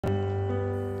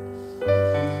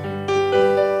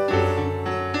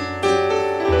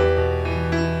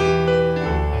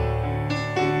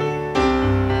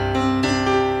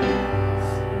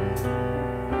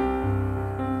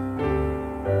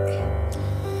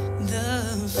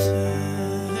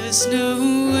first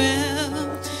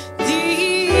Noel, the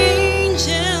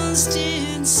angels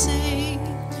did say,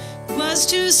 was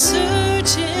to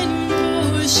certain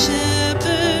poor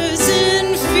shepherds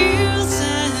in fields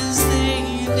as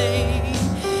they lay,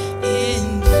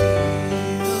 in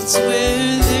fields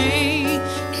where they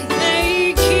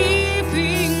lay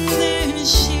keeping their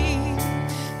sheep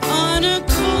on a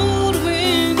cold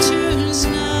winter's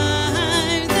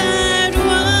night that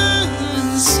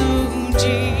was so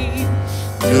deep.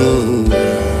 Noel,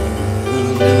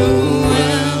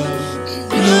 Noel,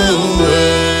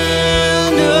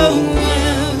 Noel,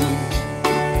 Noel,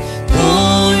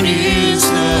 born is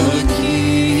the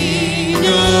King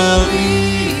of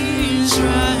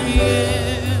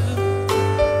Israel.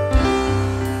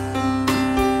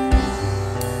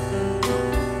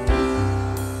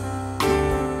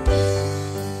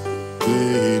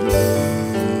 They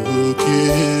looked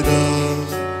up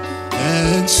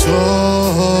and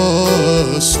saw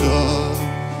a star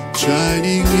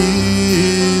shining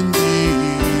in the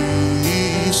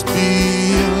east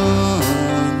beyond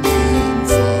them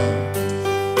far,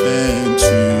 and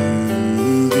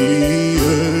to the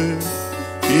earth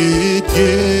it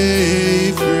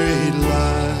gave great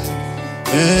light,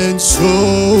 and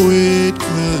so it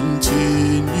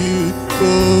continued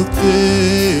both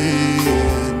day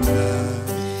and night.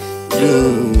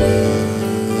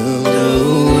 Noel,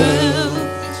 Noel,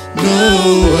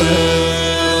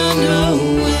 Noel,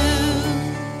 Noel,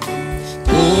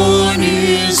 born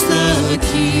is the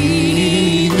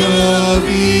King of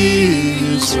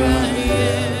Israel.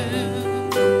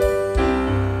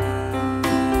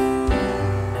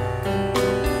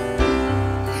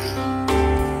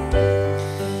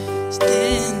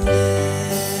 Then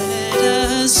let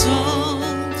us all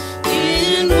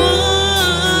in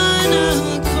one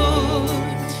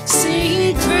accord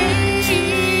sing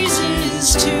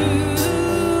praises to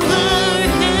our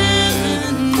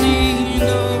heavenly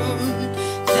Lord,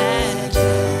 that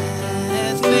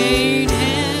hath made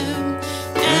heaven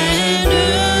and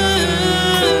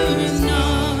earth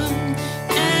none,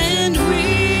 and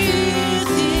with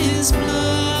his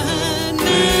blood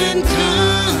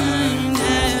mankind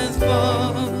hath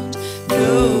bought.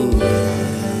 Noel,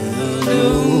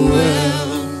 Noel,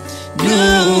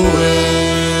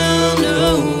 Noel,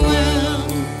 Noel,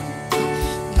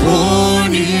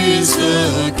 born is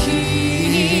the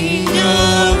King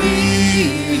of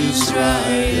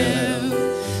Israel.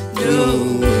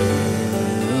 Noel,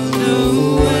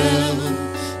 Noel,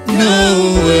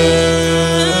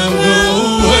 Noel,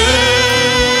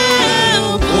 Noel,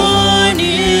 born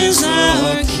is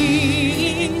our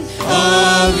King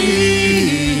of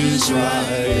Israel.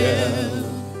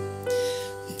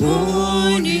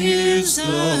 Born is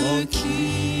the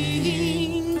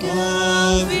King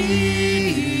of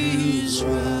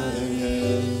Israel.